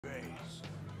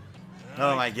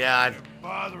Oh my god. You're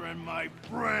bothering my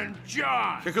friend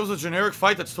John. Here comes a generic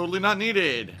fight that's totally not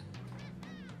needed.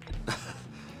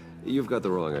 You've got the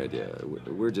wrong idea.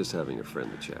 We're just having a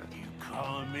friendly chat. You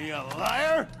calling me a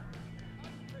liar?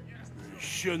 You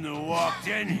shouldn't have walked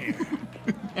in here.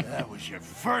 That was your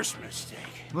first mistake.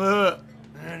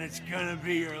 And it's gonna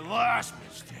be your last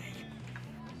mistake.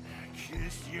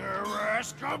 Kiss your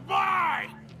ass goodbye!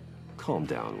 Calm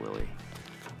down, Willie.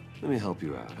 Let me help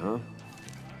you out, huh?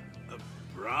 A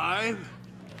bribe?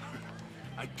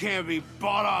 I can't be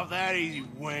bought off that easy,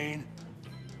 Wayne.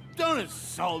 Don't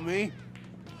insult me.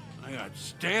 I got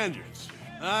standards.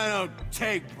 I don't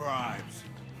take bribes.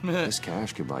 This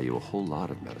cash could buy you a whole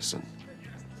lot of medicine.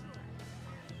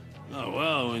 Oh,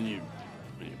 well, when you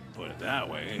put it that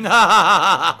way.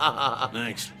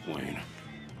 Thanks, Wayne.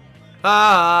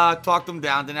 Talked him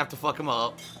down, didn't have to fuck him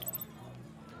up.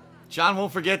 John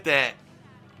won't forget that.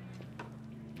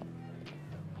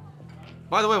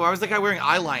 By the way, why was that guy wearing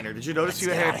eyeliner? Did you notice he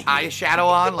had eyeshadow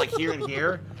on, like here and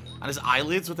here? On his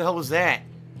eyelids? What the hell was that?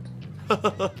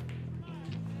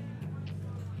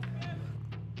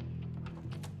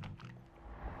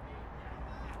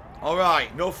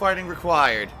 Alright, no fighting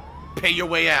required. Pay your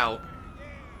way out.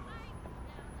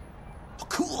 Oh,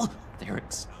 cool! They're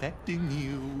expecting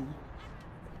you.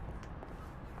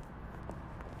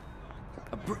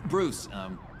 Bruce,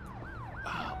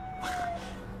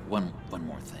 one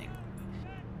more thing.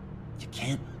 You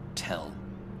can't tell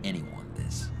anyone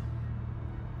this.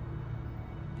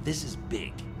 This is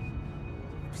big.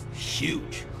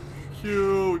 Huge.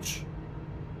 Huge.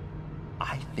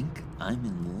 I think I'm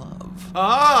in love.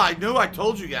 Ah, I knew. I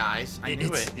told you guys. I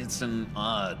knew it. It's an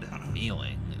odd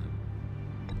feeling.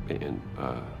 And,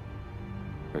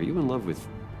 are you in love with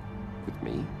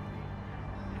me?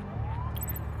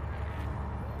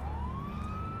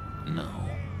 No.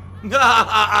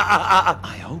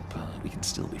 I hope we can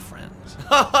still be friends.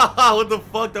 What the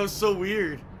fuck? That was so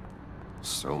weird.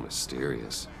 So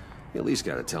mysterious. You at least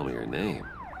gotta tell me your name.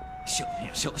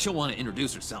 She'll want to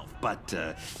introduce herself, but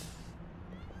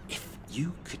if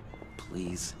you could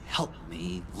please help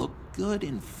me look good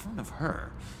in front of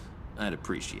her, I'd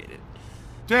appreciate it.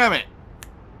 Damn it.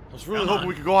 I was really hoping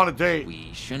we could go on a date.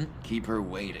 We shouldn't keep her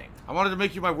waiting. I wanted to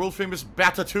make you my world famous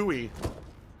Batatouille.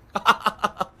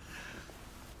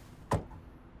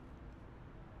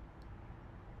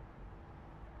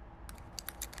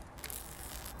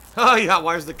 Oh yeah,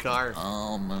 where's the car?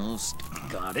 Almost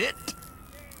got it.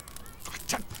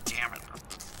 God damn it. I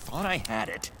thought I had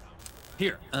it.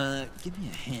 Here, give me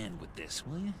a hand with this,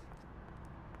 will you?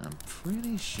 I'm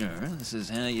pretty sure this is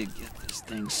how you get this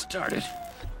thing started.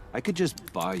 I could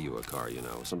just buy you a car, you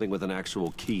know, something with an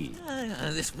actual key.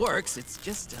 This works. It's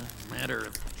just a matter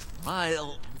of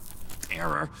trial and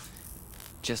error.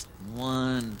 Just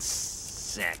one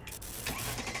sec.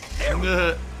 There we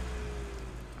go.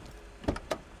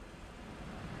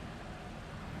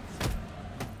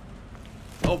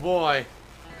 Oh boy.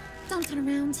 Don't turn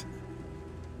around.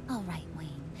 All right,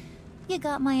 Wayne. You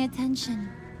got my attention.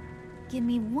 Give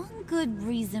me one good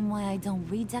reason why I don't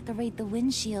redecorate the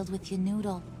windshield with your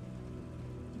noodle.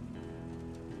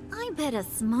 I bet a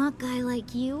smart guy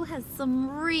like you has some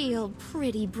real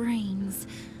pretty brains.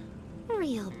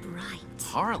 Real bright.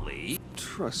 Harley?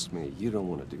 Trust me, you don't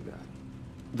want to do that.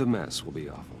 The mess will be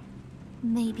awful.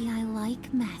 Maybe I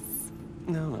like mess.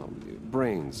 No,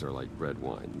 brains are like red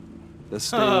wine. The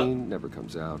stain never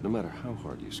comes out, no matter how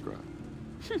hard you scrub.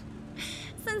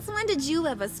 Since when did you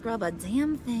ever scrub a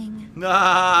damn thing?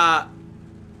 Nah.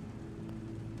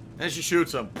 And she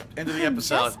shoots him. End of the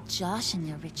episode. Just joshing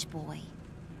your rich boy.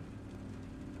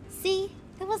 See?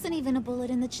 There wasn't even a bullet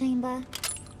in the chamber.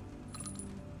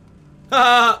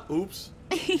 Oops.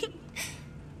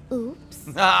 Oops.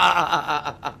 Let's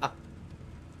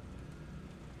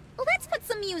put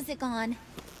some music on.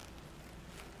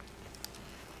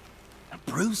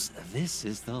 Bruce, this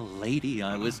is the lady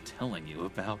I was telling you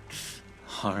about.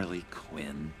 Harley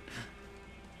Quinn.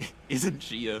 Isn't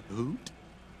she a hoot?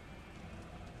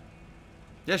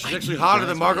 Yeah, she's actually hotter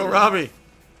than Margot Robbie.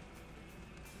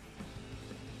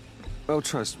 Oh,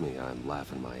 trust me, I'm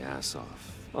laughing my ass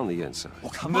off. On the inside.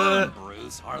 Well, come on,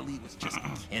 Bruce. Harley was just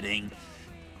kidding.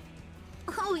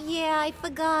 Oh yeah, I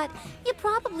forgot. You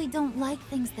probably don't like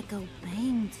things that go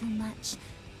bang too much.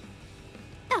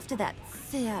 After that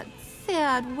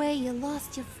sad way you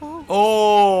lost your folks.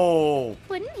 Oh!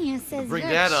 Quinn here says Bring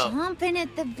you're that up. chomping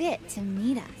at the bit to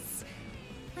meet us.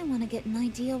 I want to get an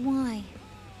idea why.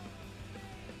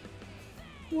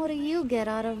 What do you get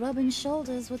out of rubbing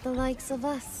shoulders with the likes of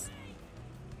us?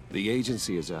 The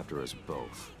agency is after us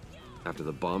both. After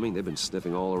the bombing, they've been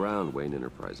sniffing all around Wayne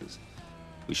Enterprises.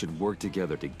 We should work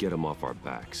together to get him off our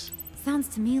backs. Sounds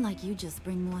to me like you just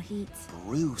bring more heat.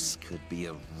 Bruce could be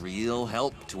a real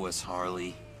help to us,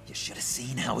 Harley. You should have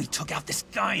seen how he took out this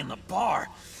guy in the bar.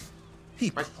 He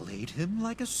played him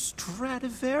like a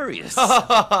Stradivarius.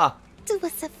 Do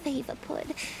us a favor,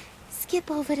 Pud. Skip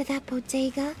over to that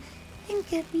bodega and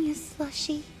get me a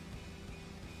slushie.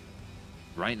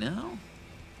 Right now?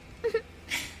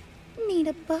 Need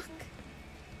a buck?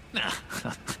 Nah,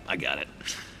 I got it.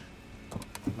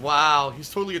 Wow, he's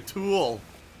totally a tool.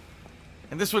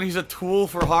 And this one, he's a tool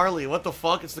for Harley. What the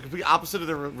fuck? It's the complete opposite of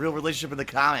the real relationship in the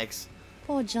comics.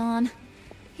 Poor John.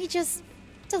 He just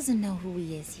doesn't know who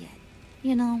he is yet.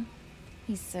 You know,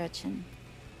 he's searching.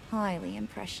 Highly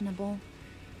impressionable.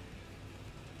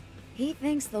 He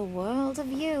thinks the world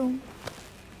of you.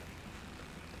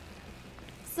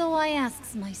 So I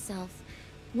asks myself,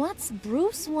 what's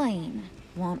Bruce Wayne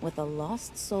want with a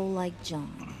lost soul like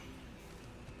John?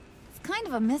 It's kind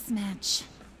of a mismatch.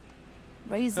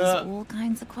 Raises all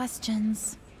kinds of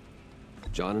questions.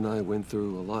 John and I went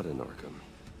through a lot in Arkham.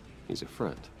 He's a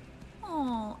friend.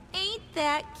 Oh, ain't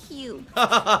that cute?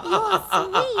 You're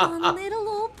sweet on little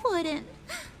old puddin'.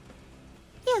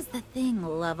 Here's the thing,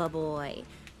 lover boy.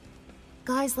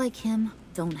 Guys like him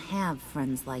don't have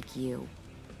friends like you.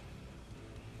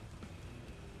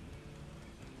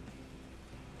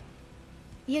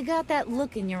 You got that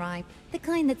look in your eye, the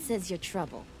kind that says you're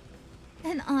trouble.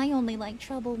 And I only like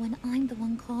trouble when I'm the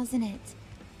one causing it.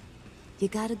 You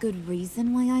got a good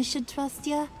reason why I should trust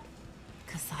you?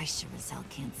 'Cause I sure as hell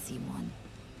can't see one.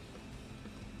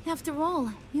 After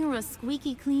all, you're a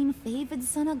squeaky clean favored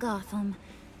son of Gotham.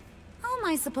 How am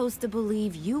I supposed to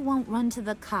believe you won't run to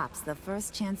the cops the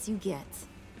first chance you get?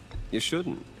 You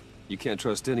shouldn't. You can't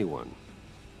trust anyone.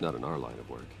 Not in our line of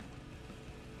work.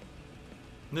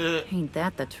 Ain't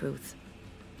that the truth?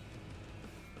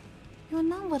 You're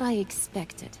not what I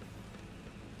expected.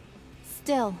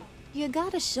 Still, you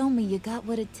gotta show me you got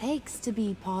what it takes to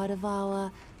be part of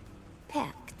our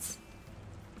pact.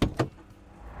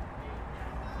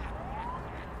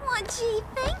 Aw, gee,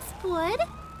 thanks, Bud.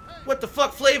 What the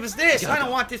fuck flavor is this? I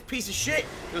don't want this piece of shit.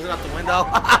 Goes it out the window.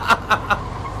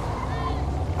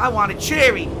 I want a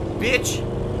cherry, bitch.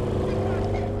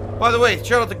 By the way,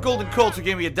 shout out to Golden Colts who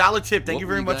gave me $1 tip. Thank you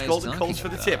very much, Golden Colts, for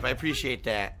the tip. I appreciate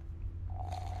that.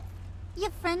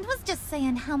 Your friend was just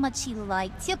saying how much he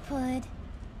liked you, Bud.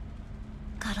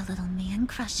 Got a little man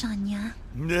crush on ya.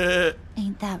 Nah.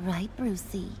 Ain't that right,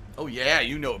 Brucey? Oh yeah,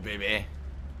 you know it, baby.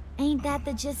 Ain't that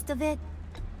the gist of it?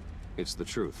 It's the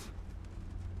truth.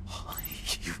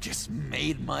 You just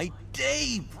made my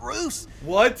day, Bruce.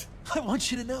 What? I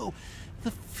want you to know,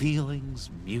 the feeling's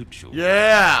mutual.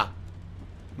 Yeah.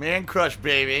 Man crush,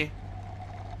 baby.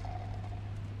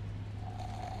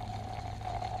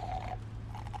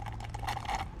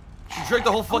 She drank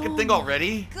the whole fucking thing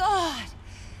already? God,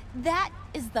 that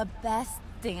is the best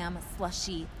damn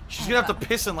slushie. She's gonna have to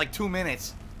piss in like 2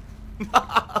 minutes.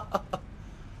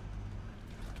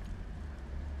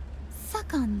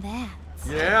 Suck on that.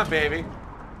 Yeah, baby.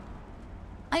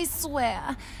 I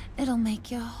swear, it'll make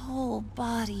your whole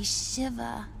body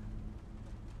shiver.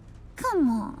 Come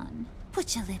on,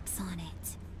 put your lips on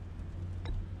it.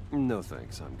 No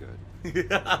thanks, I'm good.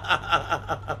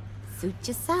 Suit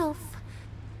yourself.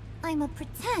 I'ma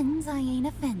pretend I ain't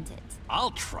offended.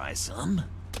 I'll try some.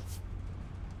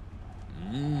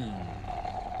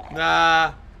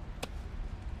 Nah.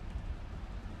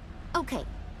 Okay,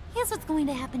 here's what's going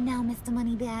to happen now, Mr.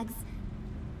 Moneybags.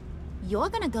 You're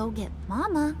gonna go get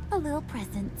Mama a little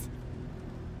present.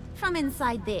 From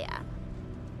inside there.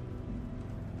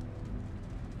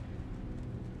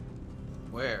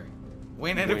 Where?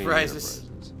 Wayne Enterprises.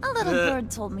 A little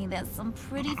bird told me there's some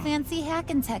pretty fancy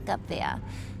hacking tech up there.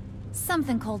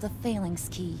 Something called a phalanx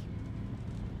key.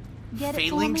 Get it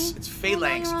for me? Phalanx? It's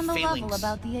phalanx. You're on the level Phalanx.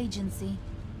 about the agency.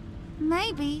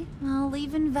 Maybe I'll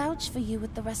even vouch for you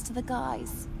with the rest of the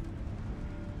guys.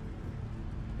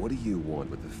 What do you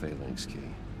want with the phalanx key?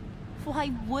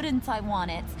 Why wouldn't I want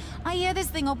it? I hear this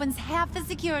thing opens half the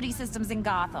security systems in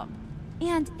Gotham.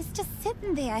 And it's just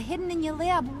sitting there, hidden in your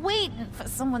lab, waiting for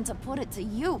someone to put it to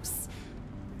use.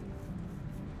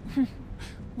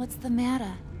 What's the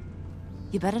matter?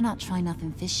 You better not try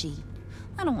nothing fishy.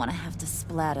 I don't want to have to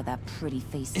splatter that pretty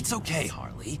face. It's okay,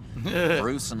 Harley.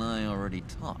 Bruce and I already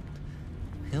talked.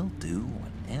 He'll do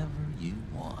whatever you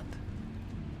want.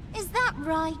 Is that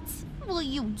right? Will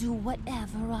you do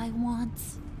whatever I want?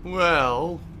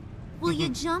 Well. Will you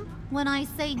jump when I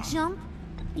say jump?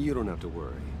 You don't have to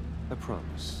worry. I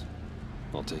promise.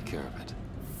 I'll take care of it.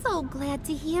 So glad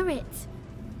to hear it.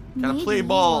 Gotta Maybe play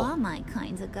ball. you are my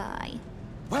kind of guy.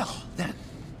 Well, then,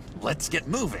 let's get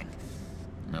moving.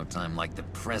 No time like the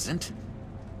present.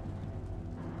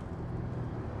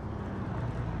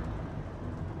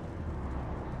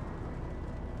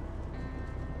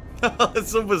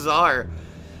 It's so bizarre.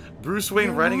 Bruce Wayne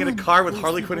Go riding in a on, car with Lucy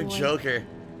Harley Quinn and boy. Joker.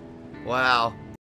 Wow.